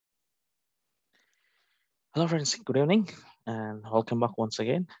Hello friends, good evening and welcome back once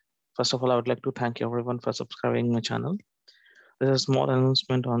again. First of all, I would like to thank everyone for subscribing my channel. This is a small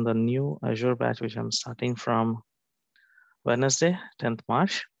announcement on the new Azure batch which I'm starting from Wednesday, 10th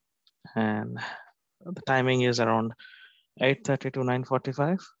March, and the timing is around 8:30 to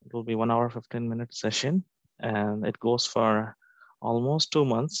 9:45. It will be 1 hour 15-minute session and it goes for almost 2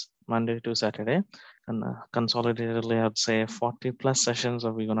 months, Monday to Saturday. And consolidatedly, I'd say 40 plus sessions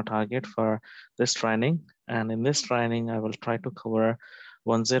are we going to target for this training. And in this training, I will try to cover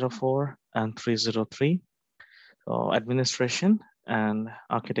 104 and 303, so administration and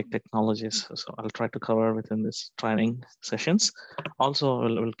architect technologies. So I'll try to cover within this training sessions. Also,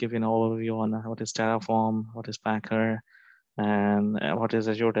 we'll give you an overview on what is Terraform, what is Packer, and what is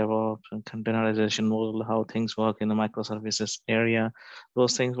Azure DevOps and containerization model, how things work in the microservices area.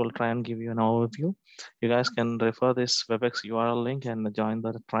 Those things will try and give you an overview. You guys can refer this WebEx URL link and join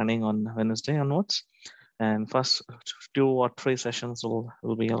the training on Wednesday onwards. And first 2 or 3 sessions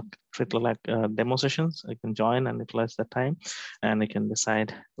will be treated like demo sessions. You can join and utilize that time, and you can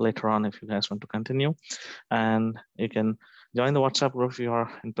decide later on if you guys want to continue. And you can join the WhatsApp group if you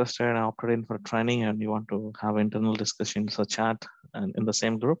are interested and opted in for training and you want to have internal discussions or chat and in the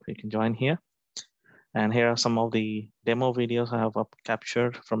same group, you can join here. And here are some of the demo videos I have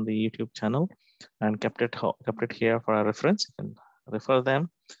captured from the YouTube channel and kept it here for a reference. You can refer them.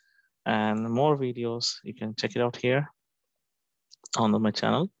 And more videos, you can check it out here on my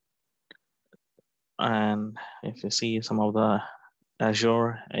channel. And if you see some of the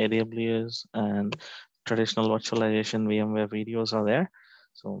Azure, AWS, and traditional virtualization VMware videos are there.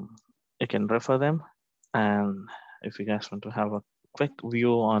 So you can refer them. And if you guys want to have a quick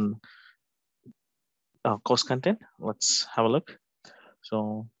view on course content, let's have a look.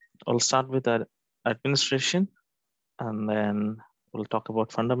 So I'll start with the administration, and then we'll talk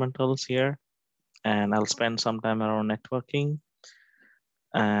about fundamentals here. And I'll spend some time around networking.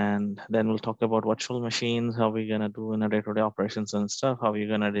 And then we'll talk about virtual machines, how we're going to do in a day-to-day operations and stuff, how you're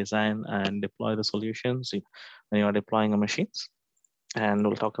going to design and deploy the solutions when you are deploying the machines. And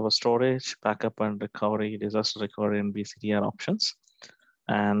we'll talk about storage, backup and recovery, disaster recovery, and BCDR options.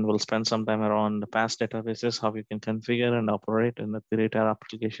 And we'll spend some time around the past databases, how you can configure and operate in the entire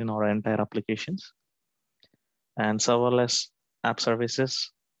application or entire applications. And serverless app services.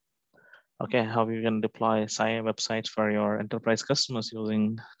 Okay, how you can deploy SIA websites for your enterprise customers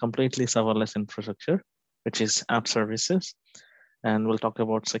using completely serverless infrastructure, which is app services. And we'll talk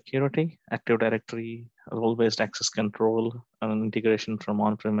about security, Active Directory, role-based access control, and integration from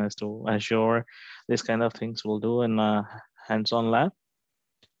on-premise to Azure. These kind of things we'll do in a hands-on lab.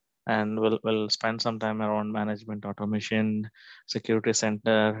 And we'll spend some time around management automation, security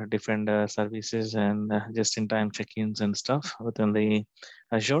center, Defender services, and just-in-time check-ins and stuff within the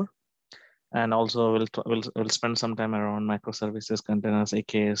Azure. And also we'll spend some time around microservices, containers,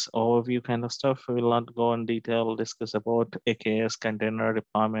 AKS overview kind of stuff. We will not go in detail, discuss about AKS, container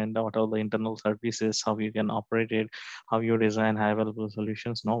deployment, what are the internal services, how you can operate it, how you design high available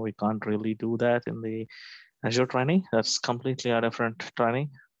solutions. No, we can't really do that in the Azure training. That's completely a different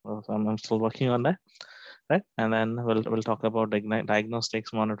training. So I'm still working on that, right? And then we'll talk about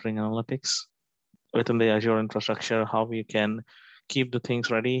diagnostics, monitoring, analytics within the Azure infrastructure, how we can keep the things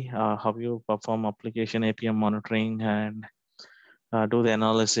ready, how you perform application APM monitoring and do the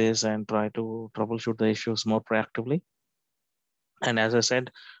analysis and try to troubleshoot the issues more proactively. And as I said,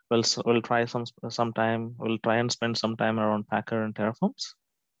 we'll try we'll try and spend some time around Packer and Terraforms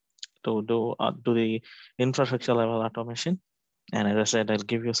to do the infrastructure level automation. And as I said, I'll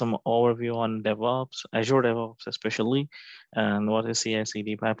give you some overview on DevOps, Azure DevOps especially, and what is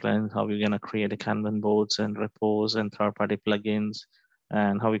CI/CD pipelines, how you're going to create a Kanban boards and repos and third-party plugins,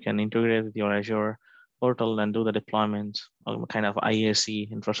 and how you can integrate with your Azure portal and do the deployments, kind of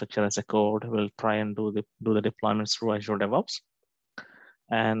IAC, infrastructure as a code. We'll try and do the deployments through Azure DevOps.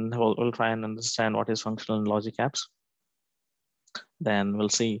 And we'll try and understand what is functional and logic apps. Then we'll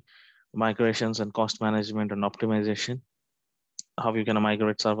see migrations and cost management and optimization, how you're going to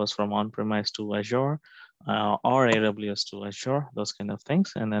migrate servers from on-premise to Azure or AWS to Azure, those kind of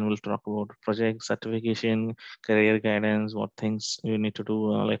things. And then we'll talk about project certification, career guidance, what things you need to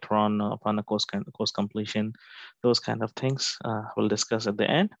do later on upon the course completion, those kind of things we'll discuss at the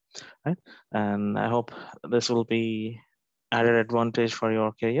end, right? And I hope this will be added advantage for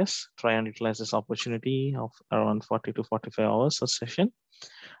your careers. Try and utilize this opportunity of around 40 to 45 hours a session.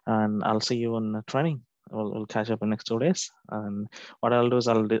 And I'll see you in training. We'll catch up in the next 2 days. And what I'll do is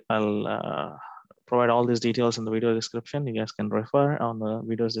I'll provide all these details in the video description. You guys can refer on the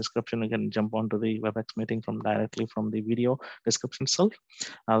video's description. You can jump onto the WebEx meeting directly from the video description itself.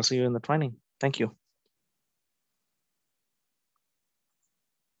 I'll see you in the training. Thank you.